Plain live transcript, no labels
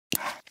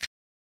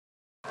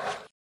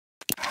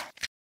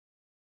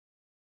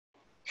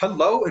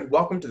Hello and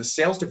welcome to the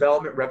Sales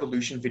Development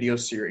Revolution video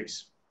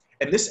series.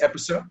 In this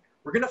episode,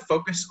 we're going to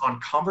focus on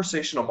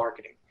conversational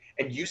marketing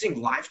and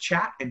using live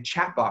chat and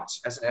chatbots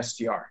as an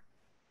SDR.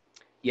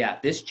 Yeah,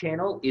 this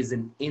channel is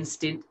an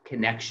instant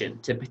connection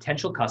to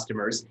potential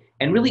customers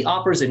and really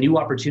offers a new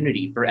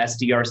opportunity for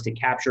SDRs to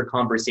capture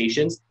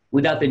conversations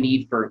without the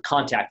need for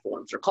contact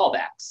forms or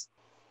callbacks.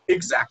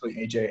 Exactly,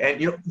 AJ.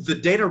 And the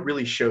data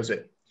really shows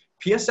it.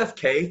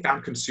 PSFK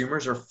found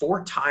consumers are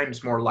 4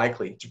 times more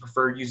likely to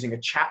prefer using a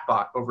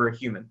chatbot over a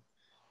human.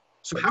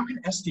 So how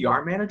can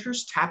SDR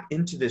managers tap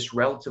into this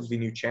relatively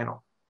new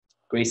channel?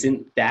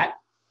 Grayson, that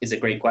is a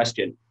great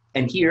question.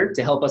 And here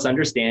to help us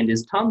understand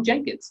is Tom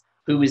Jenkins,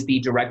 who is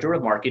the Director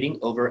of Marketing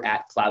over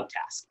at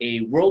CloudTask,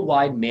 a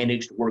worldwide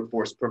managed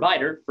workforce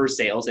provider for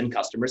sales and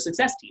customer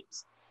success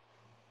teams.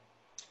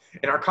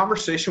 In our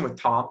conversation with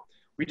Tom,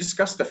 we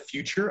discussed the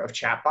future of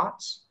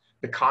chatbots,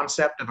 the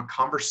concept of a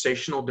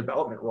conversational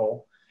development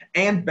role,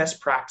 and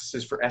best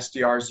practices for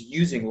SDRs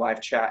using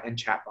live chat and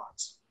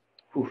chatbots.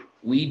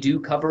 We do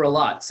cover a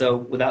lot, so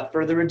without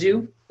further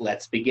ado,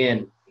 let's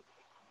begin.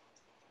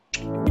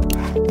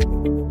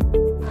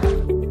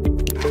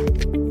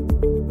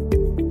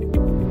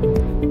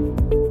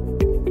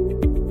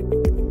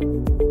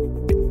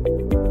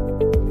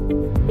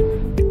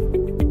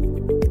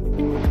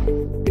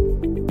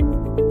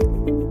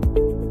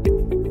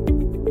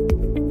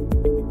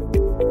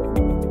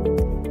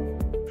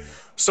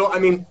 So,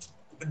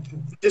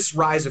 this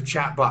rise of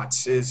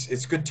chatbots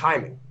is good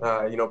timing.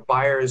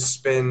 Buyers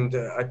spend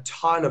a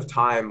ton of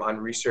time on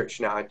research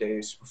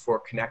nowadays before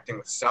connecting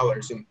with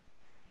sellers. And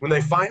when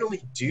they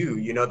finally do,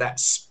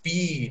 that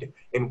speed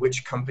in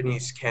which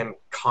companies can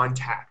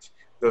contact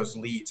those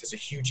leads has a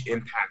huge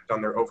impact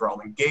on their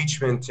overall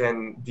engagement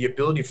and the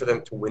ability for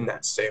them to win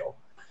that sale.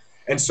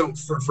 And so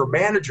for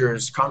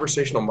managers,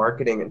 conversational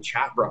marketing and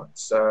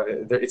chatbots,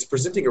 it's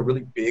presenting a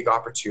really big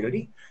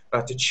opportunity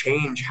to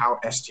change how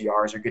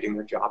SDRs are getting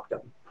their job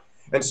done.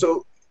 And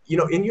so,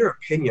 in your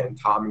opinion,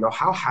 Tom,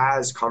 how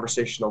has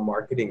conversational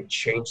marketing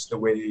changed the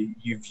way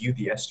you view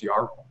the SDR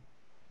role?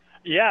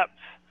 Yeah.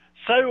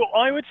 So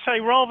I would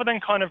say rather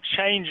than kind of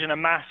changing a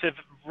massive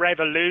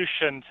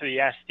revolution to the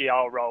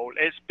SDR role,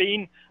 it's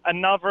been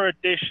another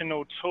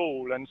additional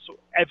tool and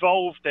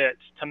evolved it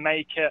to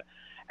make it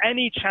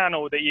any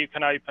channel that you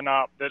can open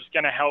up that's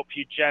going to help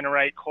you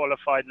generate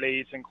qualified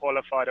leads and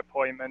qualified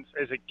appointments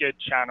is a good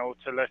channel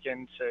to look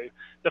into.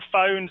 The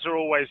phones are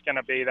always going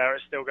to be there.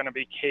 It's still going to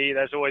be key.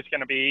 There's always going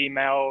to be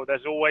email.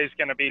 There's always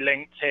going to be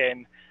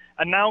LinkedIn.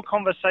 And now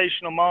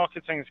conversational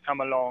marketing's come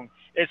along.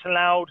 It's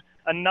allowed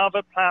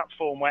another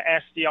platform where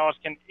SDRs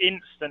can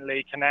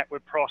instantly connect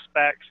with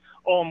prospects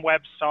on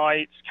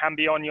websites, can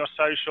be on your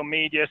social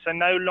media. So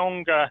no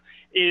longer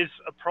is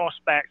a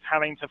prospect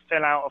having to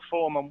fill out a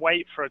form and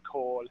wait for a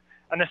call.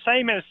 And the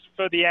same is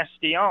for the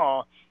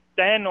SDR.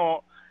 They're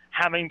not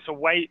having to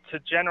wait to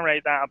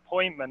generate that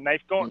appointment. They've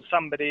got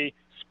somebody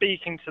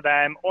speaking to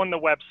them on the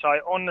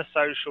website, on the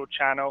social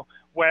channel,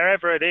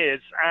 wherever it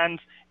is. And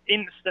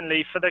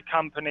instantly for the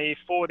company,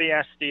 for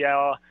the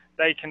SDR,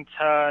 they can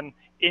turn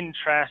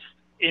interest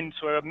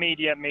into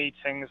immediate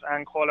meetings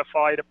and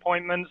qualified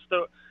appointments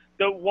that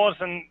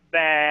wasn't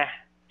there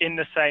in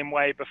the same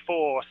way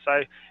before.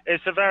 So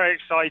it's a very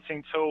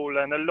exciting tool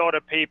and a lot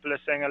of people are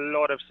seeing a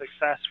lot of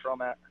success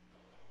from it.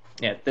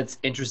 Yeah, that's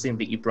interesting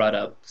that you brought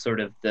up sort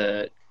of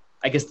the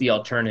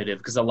alternative,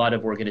 because a lot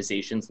of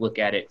organizations look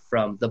at it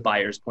from the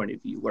buyer's point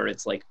of view, where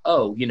it's like,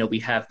 we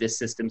have this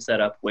system set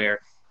up where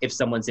if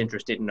someone's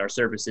interested in our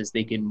services,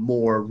 they can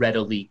more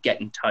readily get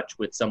in touch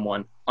with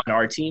someone on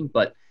our team,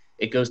 but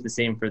it goes the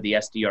same for the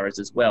SDRs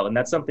as well. And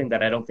that's something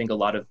that I don't think a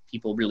lot of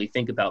people really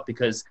think about,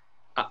 because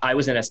I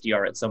was an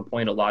SDR at some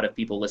point. A lot of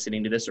people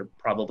listening to this are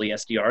probably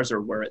SDRs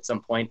or were at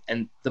some point.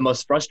 And the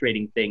most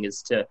frustrating thing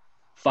is to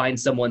find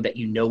someone that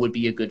would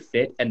be a good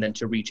fit and then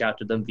to reach out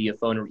to them via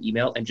phone or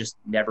email and just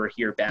never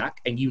hear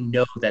back. And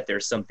that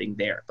there's something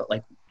there. But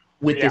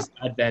with this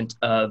advent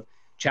of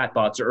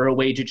chatbots or a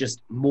way to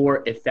just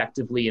more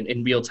effectively and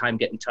in real time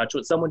get in touch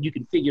with someone, you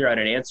can figure out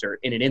an answer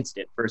in an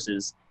instant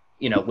versus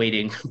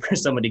waiting for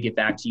someone to get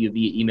back to you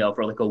via email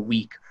for a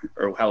week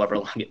or however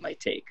long it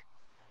might take.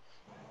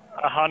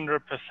 100%.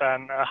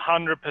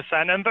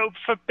 And but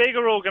for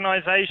bigger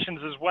organizations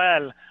as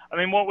well,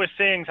 what we're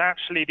seeing is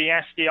actually the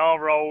SDR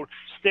role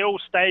still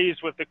stays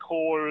with the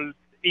core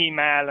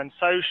email and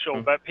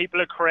social, but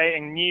people are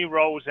creating new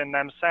roles in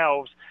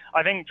themselves.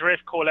 I think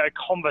Drift call it a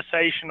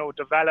conversational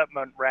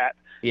development rep.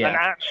 Yeah. And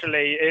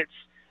actually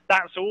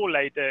that's all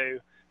they do.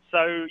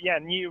 So yeah,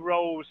 new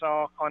roles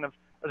are kind of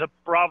as a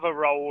brother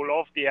role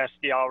of the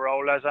SDR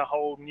role as a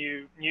whole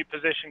new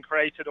position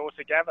created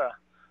altogether.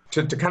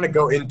 To kind of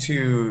go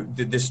into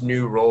this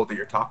new role that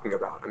you're talking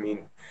about,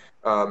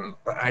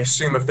 I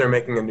assume if they're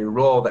making a new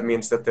role, that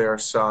means that there are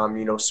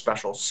some,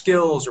 special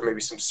skills or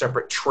maybe some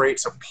separate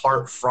traits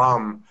apart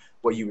from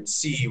what you would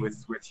see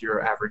with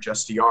your average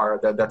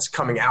SDR that's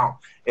coming out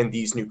in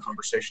these new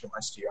conversational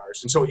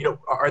SDRs. And so,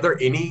 are there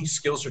any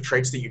skills or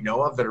traits that you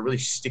know of that are really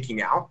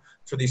sticking out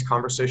for these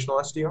conversational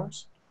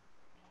SDRs?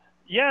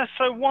 Yeah,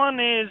 so one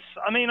is,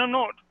 I'm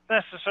not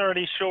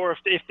necessarily sure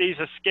if these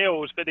are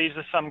skills, but these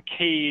are some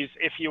keys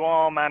if you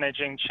are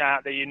managing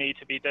chat that you need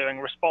to be doing.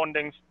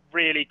 Responding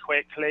really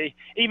quickly,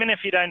 even if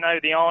you don't know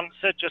the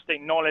answer, just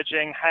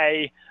acknowledging,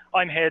 hey,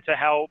 I'm here to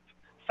help.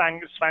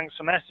 Thanks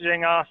for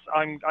messaging us.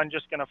 I'm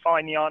just going to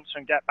find the answer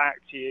and get back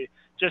to you.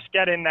 Just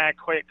get in there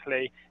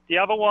quickly. The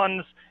other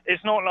ones,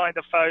 it's not like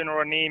the phone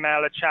or an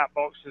email. A chat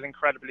box is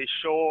incredibly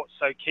short,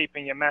 so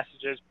keeping your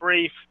messages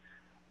brief,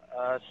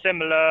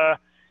 similar.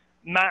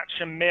 Match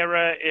and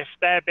mirror. If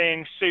they're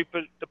being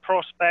the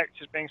prospect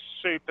is being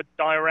super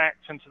direct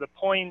and to the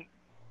point,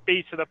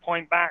 be to the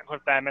point back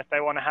with them. If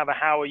they want to have a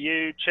how are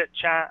you chit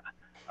chat,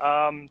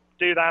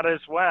 do that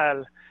as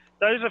well.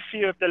 Those are a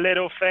few of the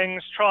little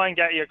things. Try and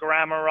get your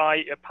grammar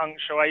right, your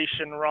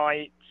punctuation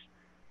right.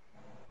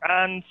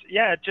 And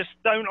yeah, just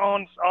don't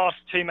ask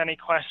too many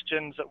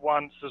questions at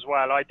once as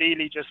well.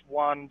 Ideally just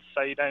one,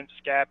 so you don't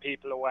scare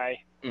people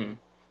away.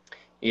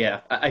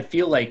 Yeah, I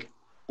feel like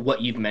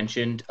what you've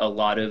mentioned, a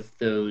lot of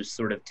those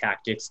sort of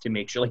tactics to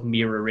make sure, like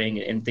mirroring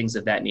and things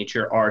of that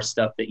nature, are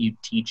stuff that you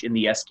teach in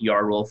the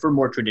SDR role for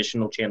more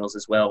traditional channels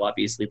as well.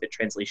 Obviously, the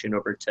translation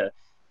over to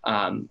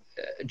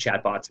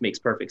chatbots makes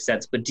perfect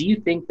sense. But do you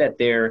think that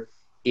there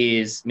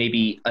is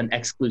maybe an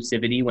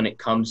exclusivity when it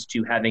comes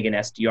to having an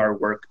SDR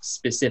work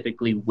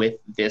specifically with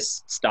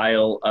this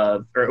style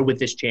of, or with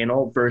this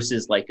channel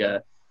versus like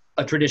a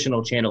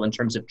traditional channel in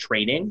terms of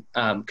training?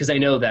 Because I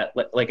know that,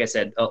 like I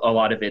said, a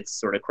lot of it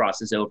sort of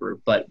crosses over,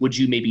 but would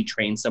you maybe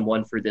train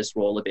someone for this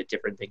role a bit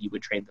different than you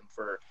would train them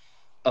for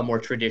a more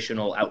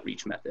traditional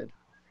outreach method?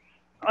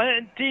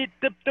 The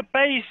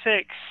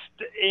basics,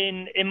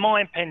 in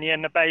my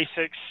opinion, the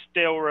basics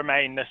still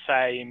remain the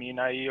same. You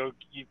know,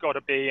 you've got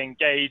to be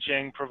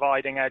engaging,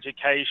 providing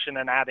education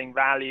and adding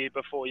value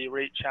before you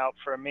reach out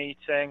for a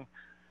meeting.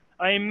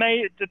 I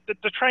mean,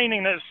 the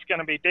training that's going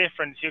to be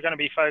different, you're going to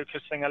be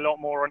focusing a lot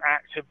more on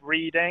active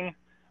reading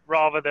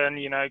rather than,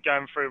 you know,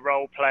 going through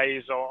role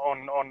plays or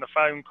on the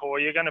phone call.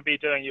 You're going to be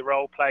doing your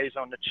role plays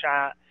on the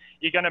chat.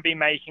 You're going to be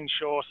making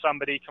sure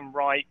somebody can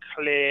write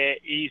clear,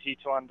 easy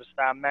to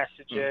understand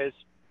messages.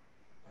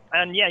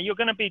 And yeah, you're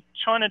going to be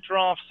trying to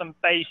draft some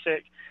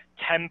basic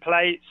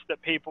templates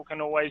that people can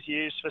always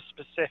use for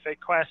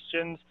specific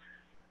questions.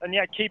 And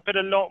yeah, keep it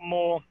a lot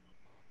more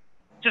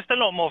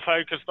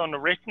focused on the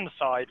written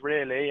side,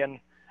 really, and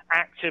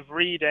active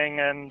reading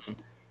and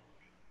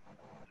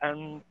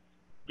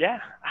yeah.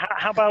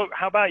 How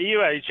about you,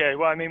 AJ?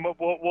 Well, I mean,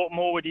 what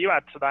more would you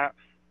add to that?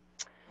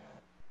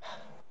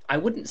 I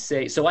wouldn't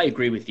say, so I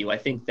agree with you. I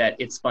think that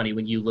it's funny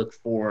when you look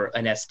for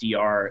an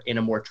SDR in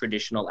a more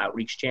traditional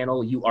outreach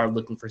channel, you are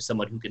looking for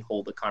someone who can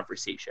hold a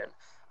conversation.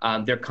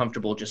 They're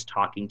comfortable just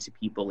talking to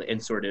people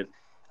and sort of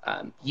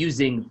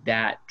using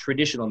that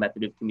traditional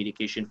method of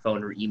communication,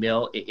 phone or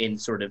email, in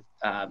sort of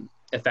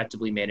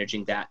effectively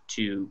managing that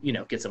to, you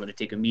know, get someone to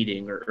take a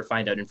meeting or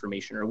find out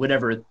information or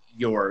whatever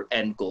your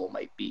end goal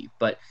might be.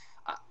 But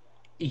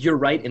you're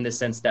right in the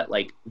sense that,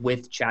 like,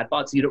 with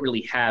chatbots, you don't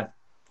really have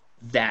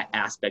that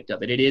aspect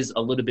of it. It is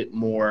a little bit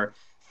more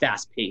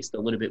fast-paced, a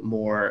little bit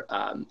more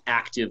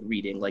active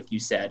reading, like you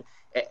said.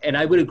 And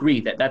I would agree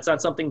that that's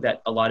not something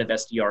that a lot of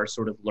SDRs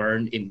sort of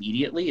learn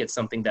immediately. It's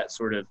something that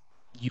sort of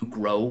you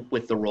grow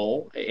with the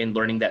role in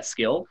learning that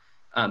skill.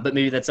 But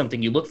maybe that's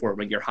something you look for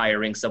when you're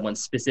hiring someone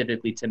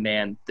specifically to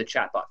man the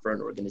chatbot for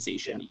an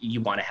organization. You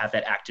want to have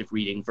that active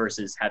reading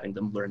versus having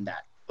them learn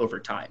that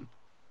over time.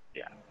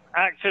 Yeah.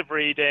 Active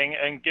reading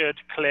and good,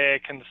 clear,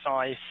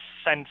 concise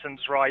sentence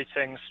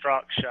writing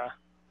structure.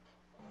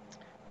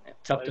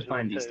 Tough to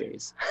find these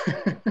days.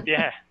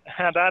 Yeah,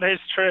 that is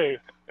true.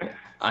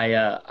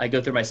 I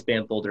go through my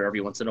spam folder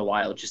every once in a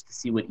while just to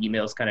see what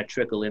emails kind of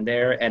trickle in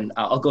there, and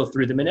I'll go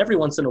through them, and every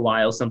once in a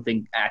while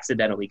something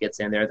accidentally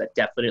gets in there that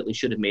definitely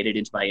should have made it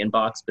into my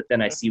inbox, but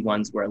then I see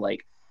ones where,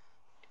 like,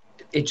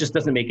 it just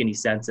doesn't make any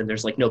sense, and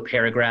there's like no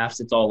paragraphs.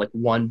 It's all like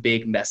one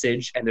big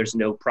message and there's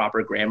no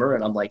proper grammar,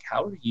 and I'm like,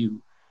 how did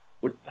you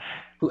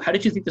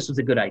think this was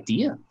a good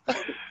idea?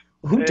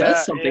 Who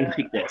does something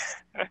like this?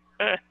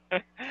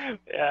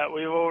 Yeah,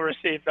 we've all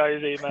received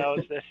those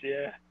emails this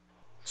year.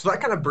 So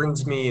that kind of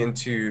brings me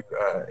into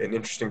an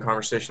interesting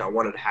conversation I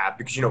wanted to have,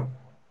 because, you know,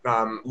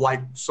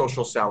 like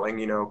social selling,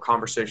 you know,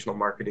 conversational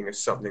marketing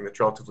is something that's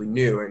relatively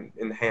new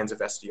in the hands of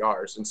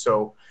SDRs. And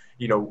so,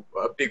 you know,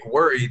 a big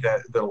worry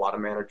that a lot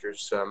of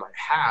managers might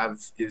have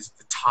is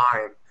the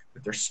time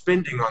that they're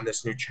spending on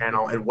this new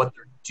channel and what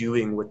they're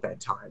doing with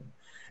that time.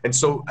 And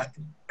so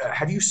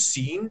have you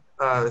seen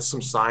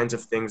some signs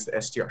of things that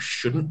SDRs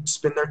shouldn't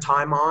spend their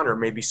time on, or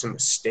maybe some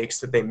mistakes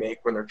that they make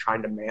when they're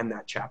trying to man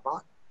that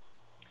chatbot?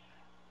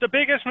 The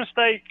biggest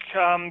mistake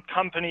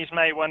companies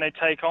make when they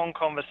take on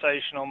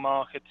conversational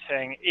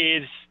marketing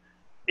is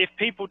if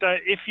you've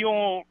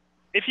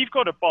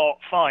got a bot,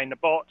 fine, the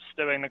bot's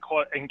doing the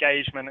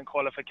engagement and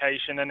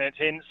qualification and it's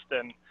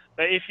instant.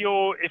 But if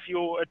you're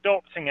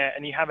adopting it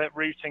and you have it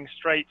routing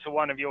straight to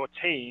one of your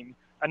team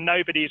and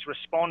nobody's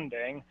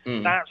responding,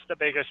 that's the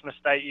biggest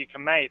mistake you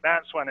can make.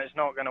 That's when it's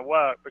not going to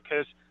work,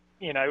 because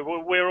you know,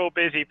 we're all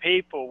busy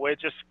people. We're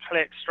just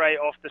click straight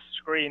off the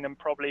screen and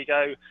probably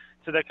go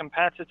to the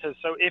competitors.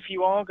 So if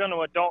you are going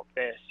to adopt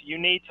this, you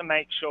need to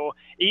make sure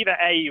either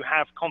A, you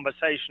have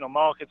conversational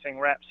marketing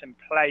reps in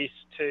place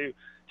to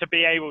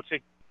be able to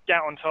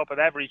get on top of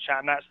every chat,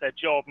 and that's their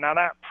job. Now,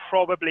 that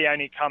probably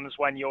only comes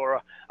when you're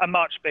a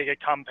much bigger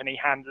company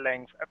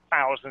handling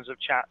thousands of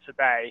chats a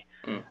day.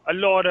 A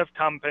lot of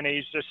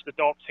companies just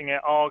adopting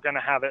it are going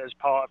to have it as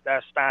part of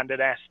their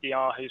standard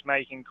SDR who's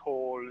making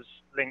calls,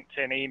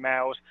 LinkedIn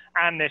emails,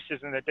 and this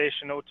is an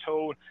additional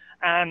tool,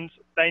 and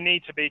they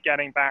need to be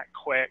getting back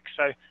quick.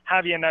 So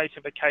have your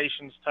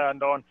notifications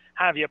turned on,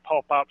 have your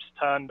pop-ups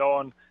turned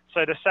on,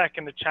 so the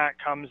second the chat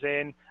comes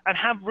in, and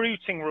have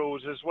routing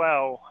rules as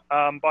well.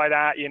 By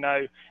that, you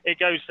know, it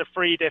goes to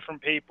 3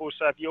 different people.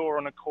 So if you're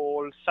on a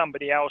call,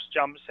 somebody else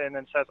jumps in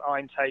and says,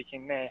 I'm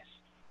taking this.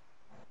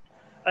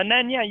 And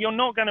then, yeah, you're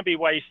not going to be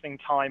wasting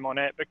time on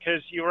it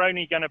because you're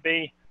only going to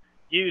be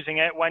using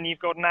it when you've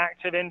got an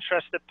active,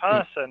 interested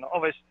person.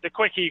 Obviously, the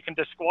quicker you can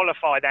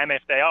disqualify them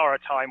if they are a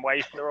time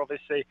waster,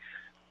 obviously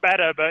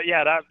better. But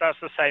yeah, that's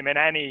the same in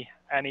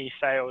any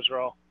sales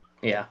role.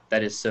 Yeah,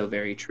 that is so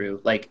very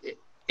true. Like,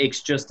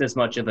 it's just as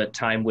much of a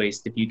time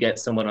waste if you get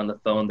someone on the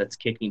phone that's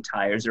kicking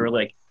tires, or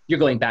like you're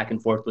going back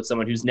and forth with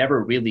someone who's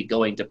never really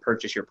going to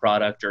purchase your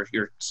product or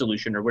your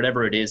solution or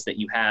whatever it is that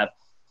you have.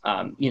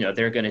 You know,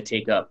 they're going to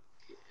take up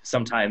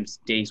sometimes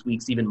days,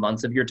 weeks, even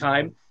months of your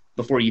time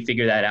before you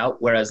figure that out.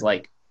 Whereas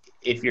like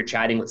if you're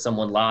chatting with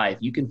someone live,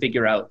 you can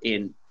figure out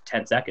in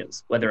 10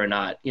 seconds whether or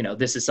not, you know,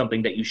 this is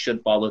something that you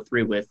should follow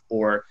through with,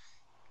 or,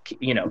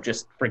 you know,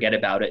 just forget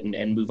about it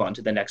and move on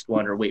to the next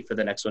one or wait for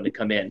the next one to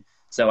come in.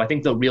 So I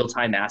think the real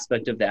time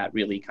aspect of that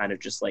really kind of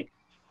just like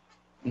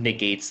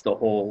negates the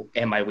whole,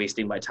 am I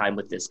wasting my time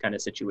with this kind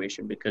of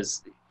situation?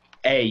 Because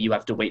A, you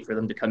have to wait for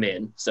them to come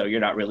in. So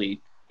you're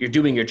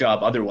doing your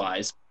job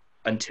otherwise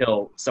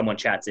until someone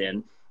chats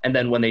in. And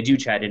then when they do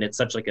chat in, it's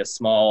such like a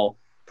small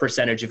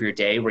percentage of your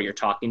day where you're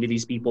talking to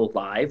these people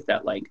live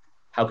that like,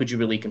 how could you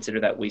really consider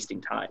that wasting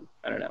time?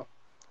 I don't know.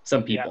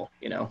 Some people,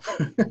 you know.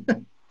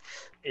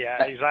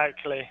 Yeah,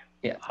 exactly.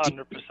 Yeah.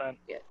 100%.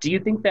 Do you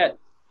think that,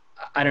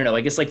 I don't know,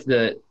 I guess like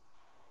the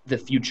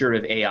future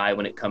of AI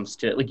when it comes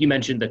to, like you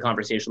mentioned, the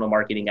conversational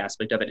marketing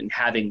aspect of it and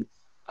having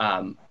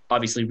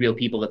obviously real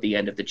people at the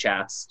end of the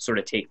chats sort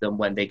of take them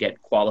when they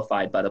get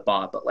qualified by the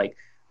bot, but like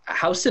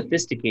how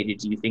sophisticated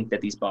do you think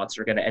that these bots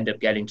are going to end up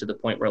getting to the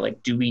point where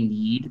like, do we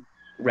need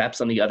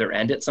reps on the other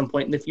end at some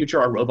point in the future?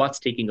 Are robots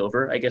taking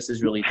over, I guess,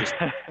 is really just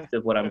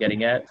what I'm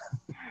getting at.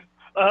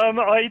 I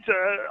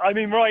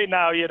mean, right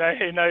now, you know,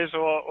 who knows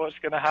what's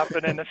going to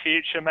happen in the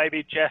future?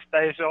 Maybe Jeff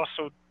Bezos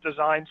will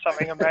design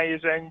something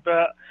amazing.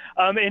 But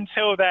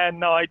until then,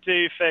 no, I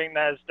do think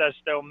there's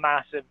still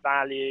massive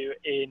value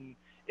in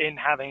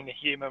having the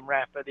human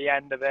rep at the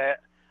end of it.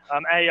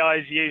 AI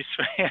is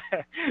useful,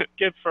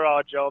 good for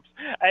our jobs.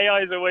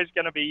 AI is always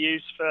going to be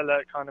useful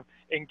at kind of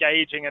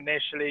engaging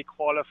initially,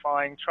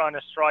 qualifying, trying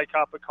to strike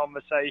up a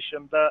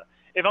conversation. But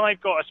if I've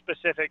got a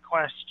specific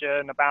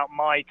question about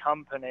my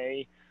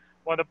company,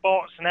 well, the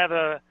bot's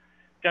never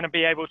going to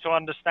be able to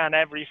understand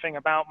everything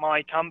about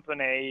my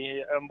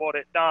company and what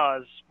it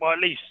does, well, at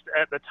least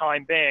at the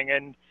time being.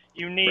 And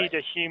you need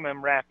a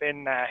human rep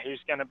in there who's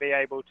going to be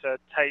able to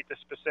take the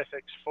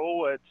specifics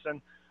forwards.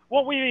 And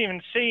what we've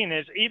even seen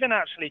is even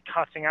actually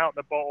cutting out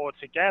the bot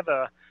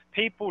altogether.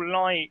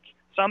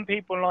 Some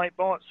people like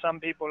bots, some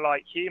people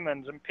like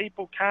humans, and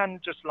people can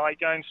just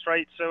like going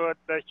straight to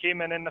the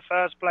human in the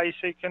first place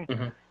who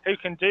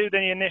can do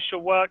the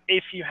initial work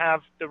if you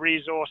have the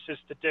resources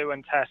to do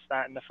and test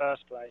that in the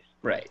first place.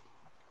 Right.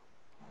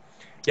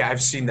 Yeah,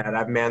 I've seen that.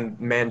 I've manned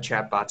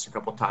chatbots a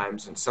couple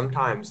times, and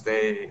sometimes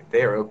they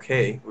are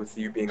okay with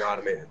you being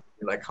automated.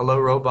 You're like, hello,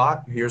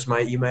 robot, here's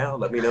my email.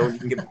 Let me know when you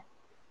can get.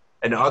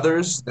 And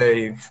others,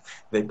 they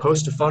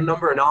post a phone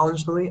number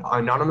anonymously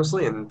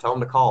and tell them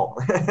to call,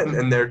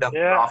 and they're done.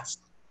 Yeah.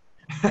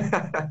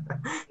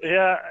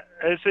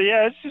 It's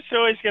just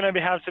always going to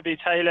have to be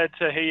tailored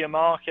to who your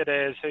market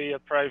is, who your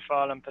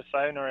profile and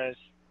persona is.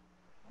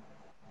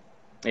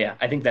 Yeah,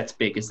 I think that's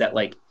big, is that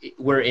like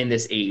we're in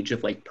this age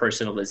of like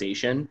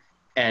personalization,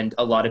 and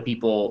a lot of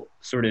people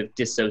sort of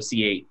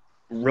dissociate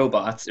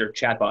robots or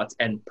chatbots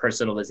and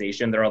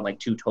personalization. They're on like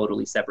two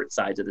totally separate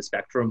sides of the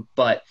spectrum.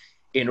 But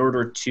in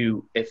order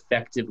to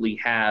effectively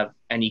have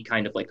any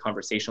kind of like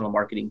conversational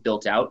marketing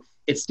built out,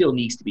 it still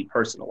needs to be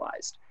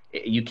personalized.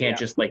 You can't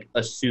just like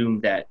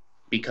assume that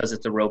because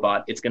it's a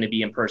robot, it's going to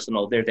be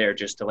impersonal. They're there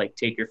just to like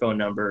take your phone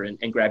number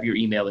and grab your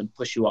email and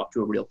push you off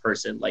to a real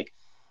person. Like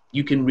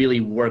you can really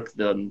work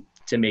them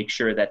to make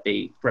sure that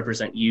they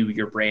represent you,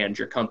 your brand,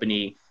 your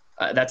company.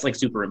 That's like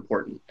super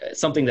important.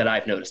 Something that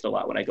I've noticed a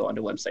lot when I go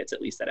onto websites,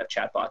 at least that have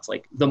chatbots,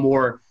 like the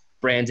more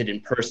branded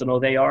and personal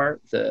they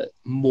are, the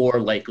more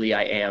likely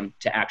I am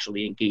to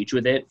actually engage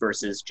with it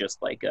versus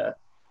just like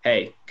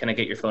hey, can I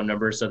get your phone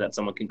number so that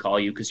someone can call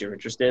you because you're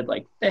interested?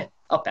 Like,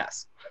 I'll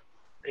pass.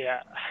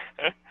 Yeah.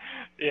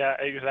 Yeah,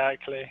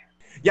 exactly.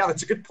 Yeah,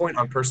 that's a good point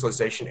on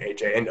personalization,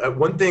 AJ. And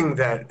one thing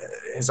that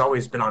has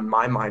always been on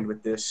my mind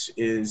with this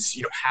is,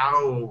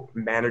 how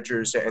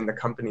managers and the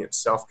company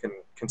itself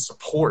can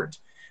support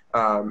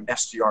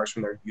SDRs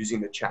when they're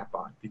using the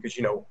chatbot. Because,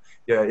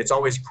 yeah, it's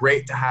always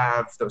great to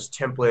have those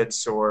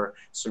templates or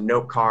some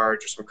note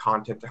cards or some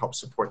content to help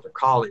support their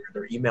calling or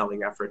their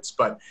emailing efforts.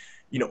 But,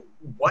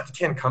 what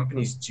can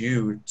companies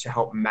do to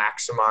help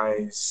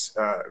maximize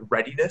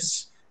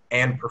readiness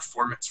and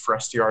performance for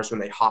SDRs when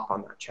they hop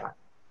on that chat?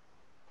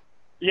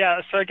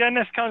 Yeah, so again,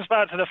 this comes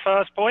back to the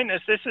first point,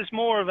 is this is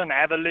more of an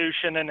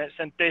evolution and it's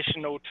an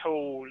additional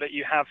tool that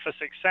you have for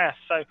success.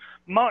 So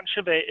much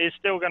of it is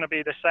still going to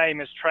be the same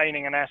as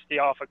training an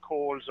SDR for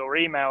calls or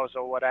emails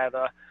or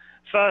whatever.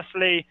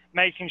 Firstly,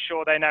 making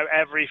sure they know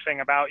everything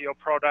about your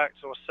product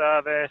or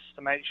service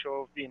to make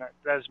sure,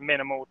 there's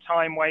minimal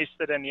time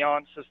wasted in the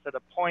answers to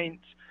the point.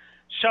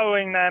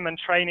 Showing them and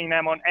training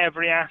them on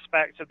every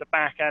aspect of the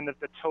back end of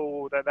the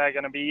tool that they're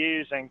going to be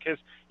using. Because,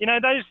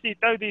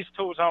 though these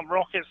tools aren't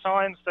rocket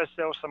science, there's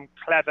still some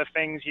clever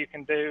things you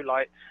can do,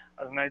 like,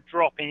 I don't know,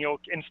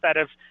 instead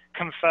of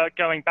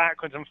going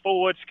backwards and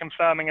forwards,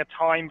 confirming a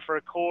time for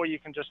a call, you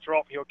can just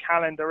drop your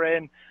calendar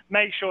in.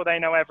 Make sure they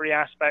know every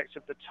aspect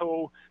of the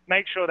tool.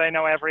 Make sure they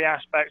know every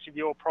aspect of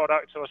your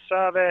product or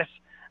service.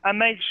 And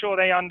make sure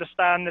they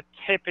understand the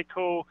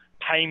typical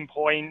pain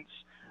points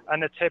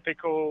and the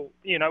typical,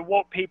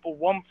 what people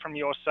want from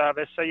your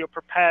service, so you're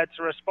prepared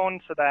to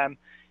respond to them.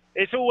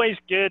 It's always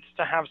good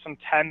to have some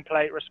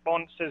template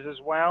responses as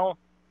well.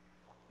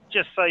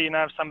 Just so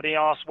if somebody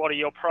asks, what are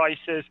your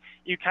prices,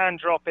 you can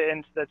drop it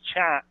into the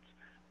chat.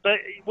 But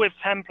with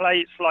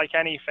templates, like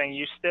anything,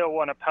 you still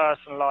want to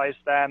personalize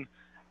them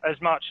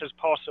as much as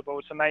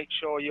possible to make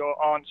sure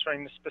you're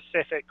answering the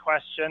specific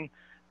question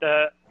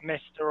that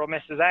Mr. or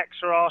Mrs. X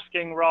are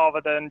asking,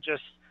 rather than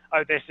just,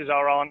 oh, this is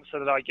our answer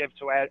that I give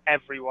to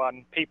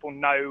everyone. People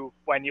know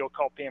when you're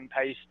copy and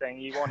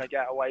pasting. You want to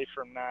get away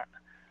from that.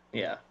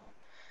 Yeah.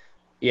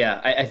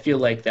 Yeah, I feel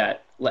like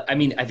that. I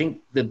mean, I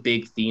think the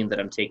big theme that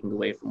I'm taking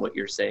away from what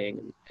you're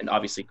saying, and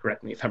obviously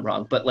correct me if I'm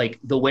wrong, but like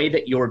the way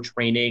that you're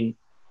training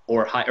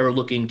or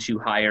looking to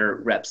hire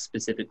reps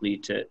specifically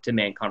to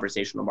man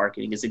conversational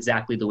marketing is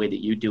exactly the way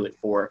that you do it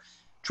for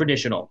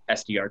traditional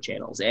SDR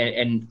channels.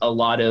 And a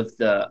lot of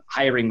the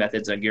hiring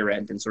methods on your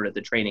end and sort of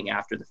the training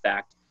after the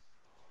fact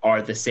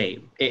are the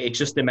same. It's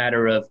just a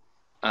matter of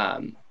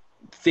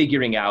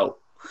figuring out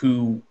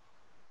who,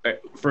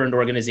 for an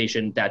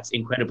organization that's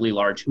incredibly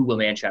large, who will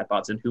man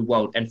chatbots and who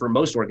won't. And for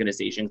most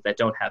organizations that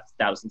don't have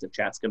thousands of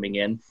chats coming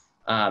in,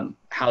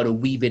 how to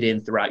weave it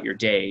in throughout your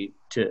day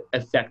to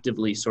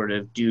effectively sort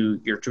of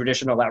do your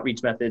traditional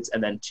outreach methods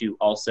and then to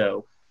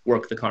also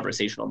work the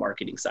conversational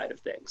marketing side of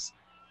things.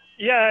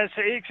 Yeah,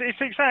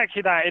 it's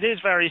exactly that. It is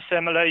very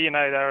similar.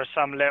 There are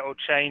some little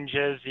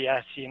changes.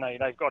 Yes,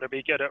 they've got to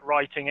be good at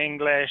writing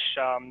English.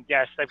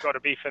 Yes, they've got to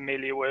be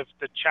familiar with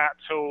the chat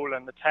tool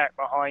and the tech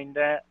behind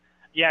it.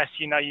 Yes,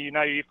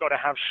 you've got to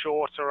have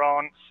shorter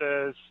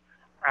answers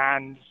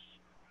and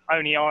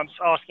only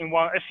asking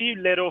a few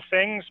little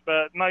things,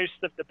 but most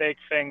of the big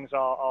things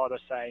are the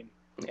same.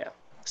 Yeah.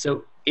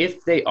 So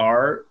if they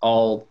are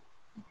all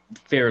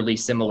fairly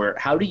similar,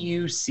 how do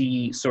you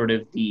see sort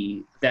of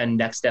the then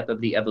next step of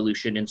the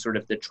evolution in sort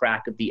of the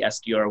track of the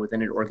SDR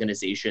within an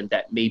organization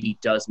that maybe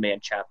does man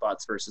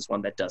chatbots versus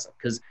one that doesn't?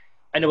 Because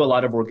I know a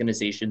lot of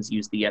organizations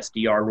use the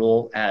SDR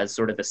role as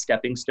sort of a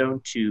stepping stone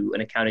to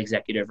an account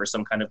executive or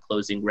some kind of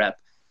closing rep.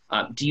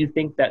 Do you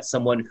think that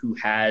someone who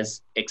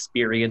has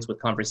experience with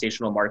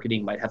conversational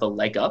marketing might have a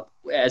leg up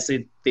as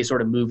they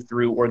sort of move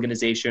through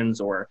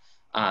organizations or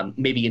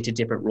maybe into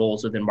different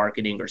roles within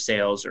marketing or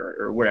sales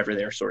or wherever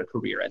their sort of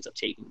career ends up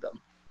taking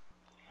them?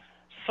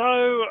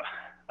 So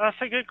that's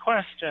a good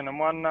question, and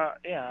one that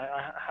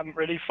I haven't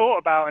really thought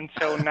about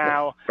until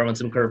now. Throwing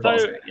some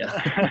curveballs at you.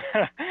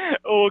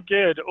 All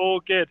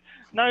good.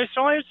 No,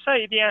 so I would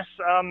say the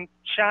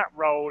chat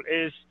role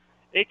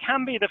it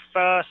can be the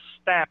first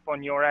step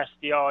on your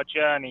SDR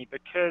journey,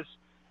 because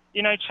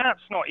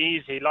chat's not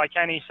easy. Like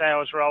any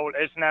sales role,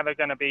 it's never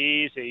going to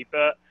be easy,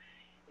 but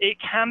it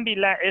can be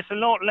it's a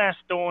lot less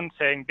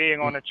daunting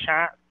being on a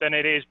chat than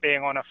it is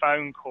being on a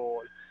phone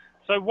call.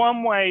 So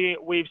one way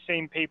we've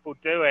seen people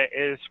do it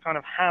is kind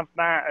of have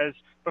that as,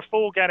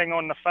 before getting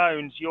on the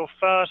phones, your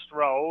first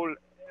role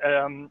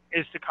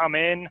is to come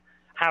in,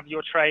 have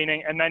your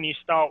training, and then you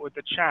start with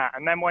the chat.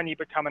 And then when you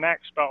become an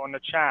expert on the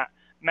chat,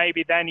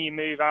 maybe then you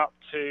move up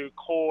to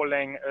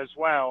calling as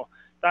well.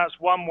 That's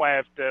one way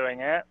of doing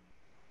it.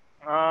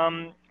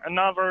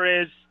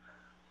 Another is,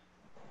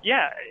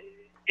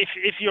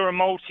 if you're a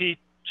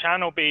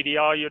multi-channel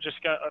BDR, you're just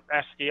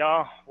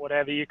SDR,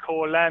 whatever you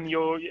call them,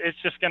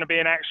 it's just going to be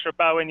an extra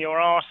bow in your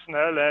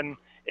arsenal. And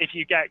if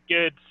you get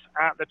good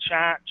at the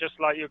chat, just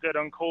like you're good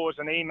on calls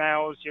and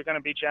emails, you're going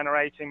to be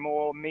generating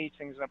more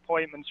meetings and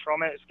appointments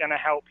from it. It's going to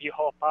help you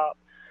hop up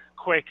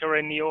quicker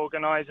in the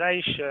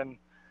organization.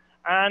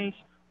 And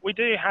we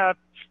do have,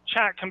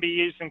 chat can be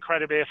used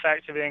incredibly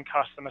effectively in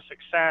customer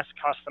success,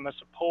 customer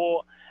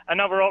support, and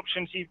other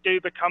options. You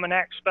do become an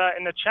expert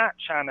in the chat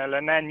channel,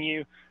 and then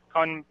you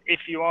if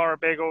you are a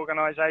big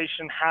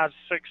organization, has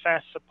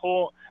success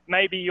support,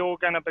 maybe you're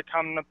going to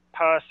become the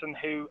person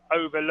who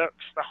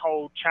overlooks the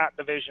whole chat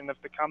division of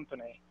the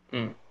company.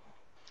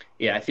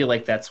 Yeah, I feel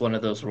like that's one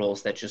of those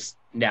roles that just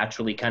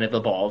naturally kind of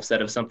evolves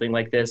out of something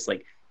like this.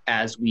 Like,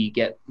 as we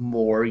get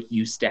more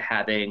used to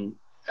having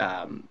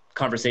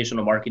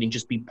conversational marketing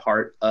just be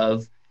part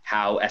of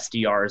how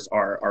SDRs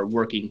are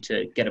working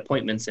to get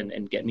appointments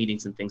and get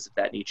meetings and things of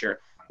that nature,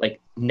 like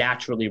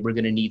naturally we're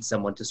going to need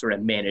someone to sort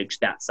of manage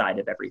that side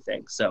of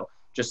everything. So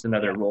just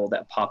another role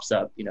that pops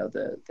up, you know,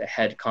 the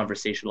head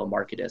conversational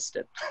marketist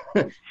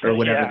or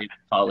whatever they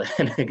call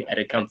it at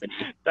a company.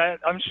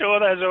 I'm sure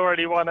there's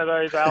already one of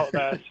those out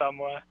there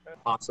somewhere.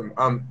 Awesome.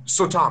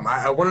 So Tom,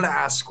 I wanted to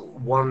ask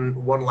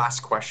one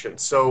last question.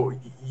 So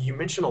you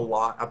mentioned a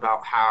lot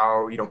about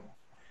how, you know,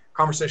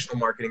 conversational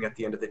marketing at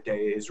the end of the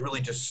day is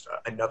really just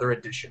another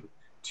addition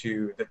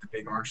to the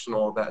big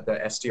arsenal that the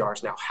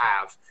SDRs now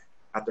have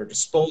at their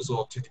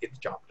disposal to get the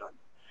job done.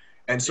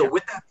 And so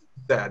with that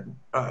said,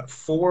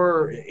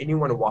 for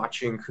anyone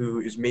watching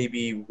who is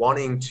maybe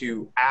wanting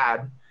to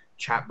add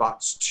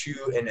chatbots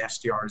to an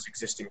SDR's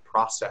existing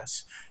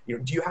process, you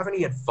know, do you have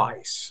any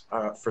advice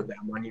for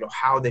them on, you know,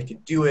 how they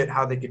could do it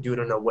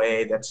in a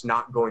way that's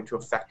not going to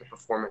affect the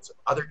performance of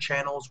other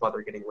channels while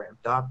they're getting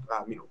ramped up?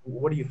 You know,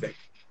 what do you think?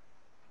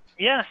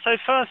 Yeah, so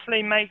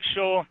firstly, make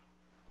sure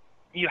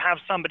you have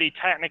somebody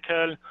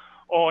technical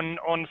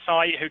on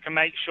site who can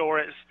make sure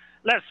it's,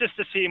 let's just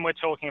assume we're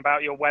talking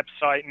about your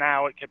website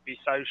now, it could be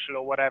social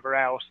or whatever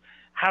else.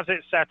 Has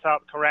it set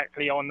up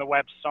correctly on the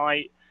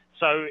website?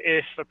 So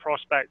if the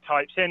prospect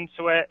types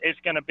into it, it's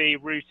going to be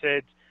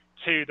routed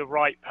to the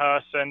right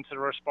person to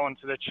respond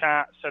to the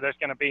chat, so there's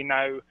going to be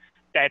no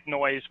dead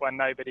noise when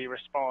nobody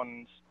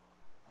responds.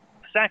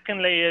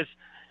 Secondly is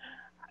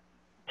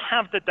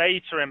have the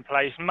data in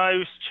place.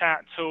 Most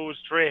chat tools,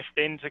 Drift,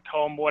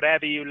 Intercom,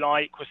 whatever you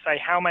like, will say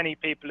how many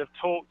people have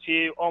talked to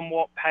you, on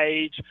what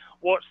page,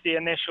 what's the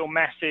initial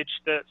message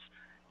that's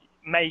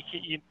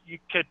making you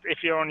could,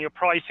 if you're on your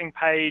pricing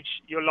page,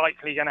 you're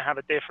likely going to have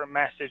a different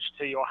message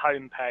to your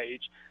home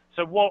page.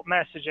 So what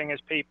messaging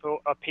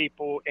are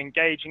people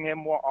engaging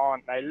in, what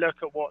aren't they? Look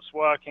at what's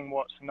working,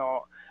 what's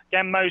not.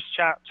 Again, most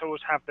chat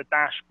tools have the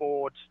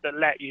dashboards that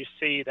let you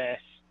see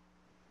this.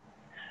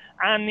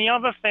 And the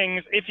other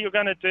things, if you're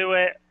going to do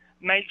it,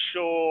 make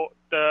sure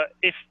that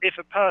if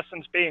a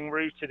person's being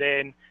routed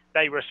in,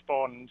 they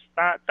respond.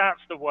 That's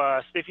the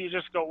worst. If you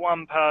just got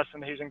one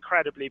person who's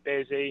incredibly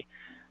busy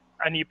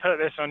and you put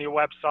this on your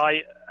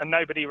website and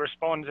nobody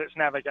responds, it's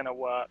never going to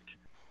work.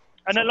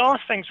 And the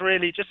last thing's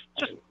really just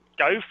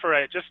go for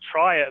it. Just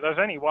try it. There's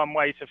only one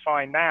way to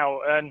find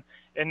out. And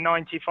in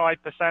 95%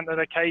 of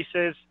the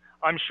cases,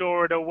 I'm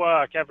sure it'll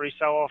work. Every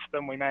so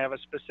often we may have a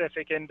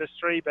specific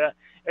industry, but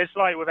it's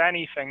like with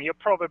anything. You'll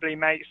probably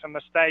make some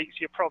mistakes.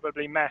 You'll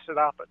probably mess it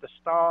up at the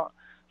start.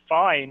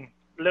 Fine.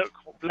 Look,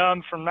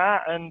 learn from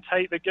that and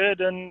take the good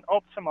and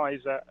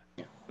optimize it.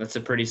 Yeah, that's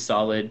a pretty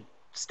solid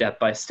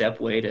step-by-step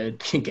way to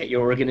get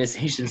your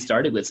organization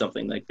started with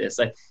something like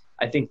this.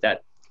 I think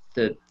that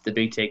the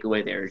big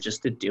takeaway there is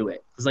just to do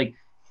it. It's like,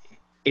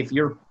 if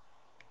you're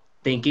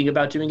thinking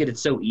about doing it,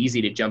 it's so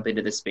easy to jump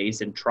into the space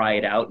and try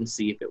it out and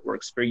see if it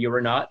works for you or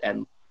not.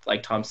 And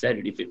like Tom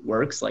said, if it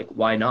works, like,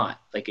 why not?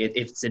 Like, if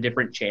it's a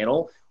different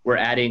channel, we're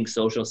adding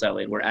social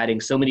selling, we're adding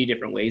so many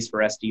different ways for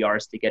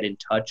SDRs to get in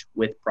touch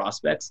with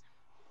prospects.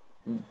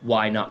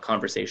 Why not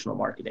conversational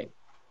marketing?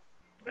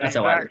 That's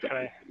how I look at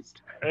it.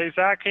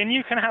 Exactly. And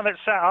you can have it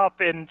set up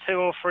in 2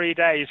 or 3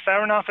 days.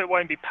 Fair enough, it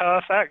won't be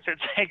perfect. It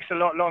takes a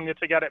lot longer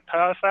to get it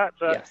perfect,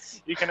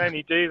 but you can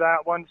only do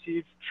that once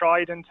you've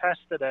tried and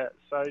tested it.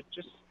 So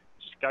just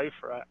go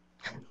for it.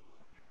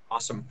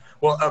 Awesome.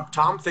 Well,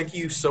 Tom, thank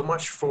you so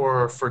much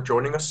for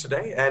joining us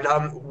today. And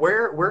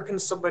where can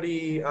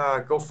somebody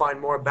go find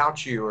more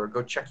about you or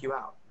go check you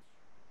out?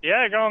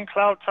 Yeah, go on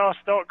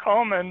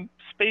CloudTask.com and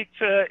speak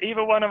to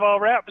either one of our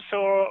reps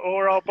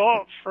or our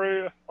bots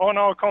on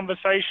our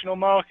conversational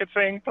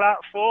marketing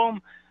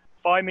platform.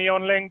 Find me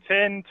on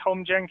LinkedIn,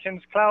 Tom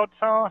Jenkins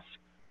CloudTask,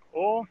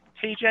 or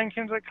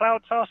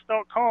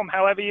tjenkins@cloudtask.com.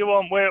 However you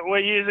want. We're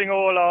using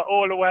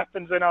all the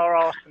weapons in our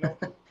arsenal.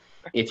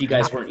 If you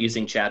guys weren't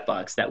using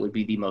chatbots, that would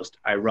be the most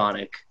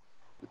ironic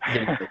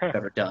thing we've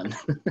ever done.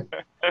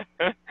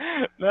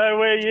 No,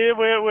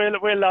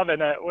 we're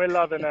loving it. We're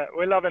loving it.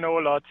 We're loving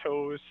all our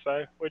tools.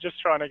 So we're just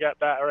trying to get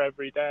better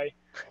every day.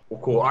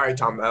 Well, cool. All right,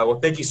 Tom. Well,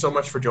 thank you so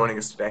much for joining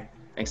us today.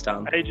 Thanks,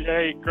 Tom.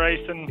 AJ,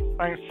 Grayson,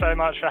 thanks so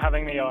much for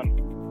having me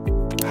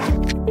on.